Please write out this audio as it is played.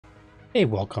Hey,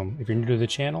 welcome. If you're new to the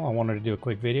channel, I wanted to do a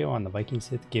quick video on the Viking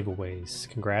SITH giveaways.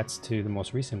 Congrats to the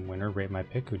most recent winner, Rate My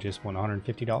Pick, who just won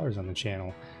 $150 on the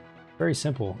channel. Very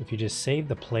simple. If you just save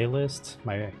the playlist,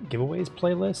 my giveaways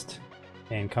playlist,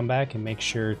 and come back and make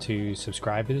sure to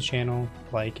subscribe to the channel,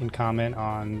 like and comment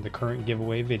on the current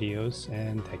giveaway videos,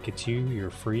 and that gets you your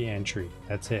free entry.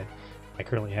 That's it. I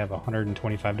currently have a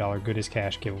 $125 Good as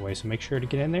Cash giveaway, so make sure to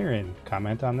get in there and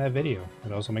comment on that video.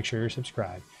 And also make sure you're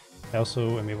subscribed. I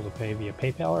also am able to pay via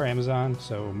PayPal or Amazon,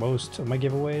 so most of my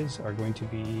giveaways are going to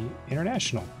be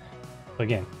international. So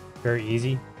again, very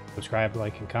easy. Subscribe,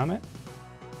 like, and comment,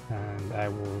 and I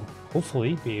will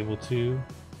hopefully be able to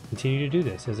continue to do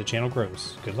this as the channel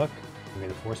grows. Good luck, and may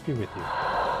the force be with you.